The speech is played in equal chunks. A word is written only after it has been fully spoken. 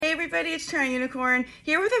everybody, it's Trying Unicorn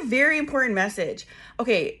here with a very important message.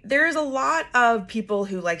 Okay, there's a lot of people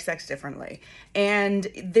who like sex differently, and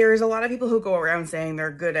there's a lot of people who go around saying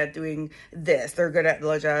they're good at doing this, they're good at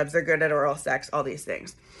blowjobs, they're good at oral sex, all these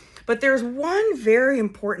things. But there's one very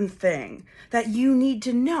important thing that you need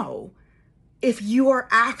to know if you are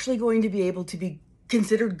actually going to be able to be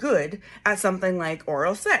considered good at something like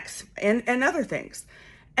oral sex and other things.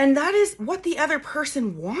 And that is what the other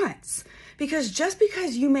person wants. Because just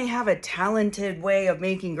because you may have a talented way of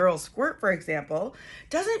making girls squirt, for example,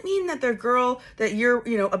 doesn't mean that the girl that you're,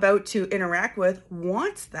 about to interact with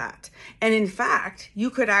wants that. And in fact, you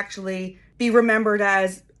could actually be remembered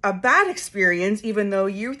as a bad experience, even though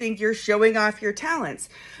you think you're showing off your talents.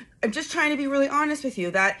 I'm just trying to be really honest with you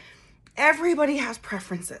that everybody has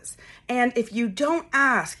preferences. And if you don't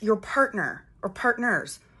ask your partner or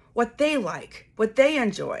partners what they like, what they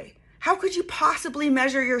enjoy, how could you possibly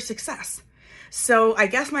measure your success? So I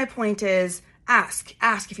guess my point is ask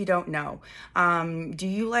if you don't know. Do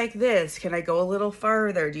you like this? Can I go a little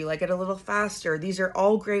farther? Do you like it a little faster? These are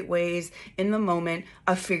all great ways in the moment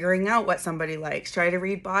of figuring out what somebody likes. Try to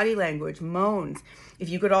read body language, moans. If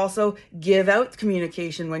you could also give out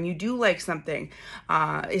communication when you do like something,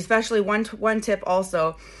 especially one tip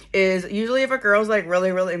also is usually if a girl's like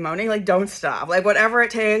really, really moaning, like don't stop, like whatever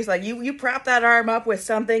it takes, like you prop that arm up with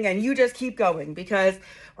something and you just keep going because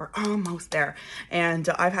we're almost there. And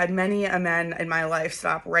I've had many a men in my life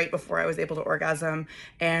stop right before I was able to orgasm,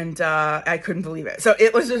 and I couldn't believe it. So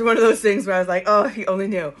it was just one of those things where I was like, oh, if you only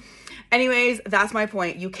knew. Anyways, that's my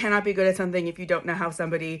point. You cannot be good at something if you don't know how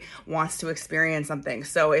somebody wants to experience something.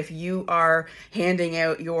 So if you are handing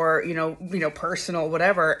out your, personal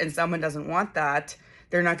whatever, and someone doesn't want that,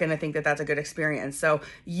 they're not going to think that that's a good experience. So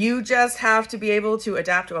you just have to be able to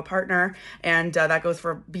adapt to a partner, and that goes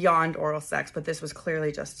for beyond oral sex. But this was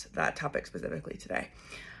clearly just that topic specifically today.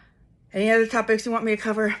 Any other topics you want me to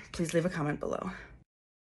cover, please leave a comment below.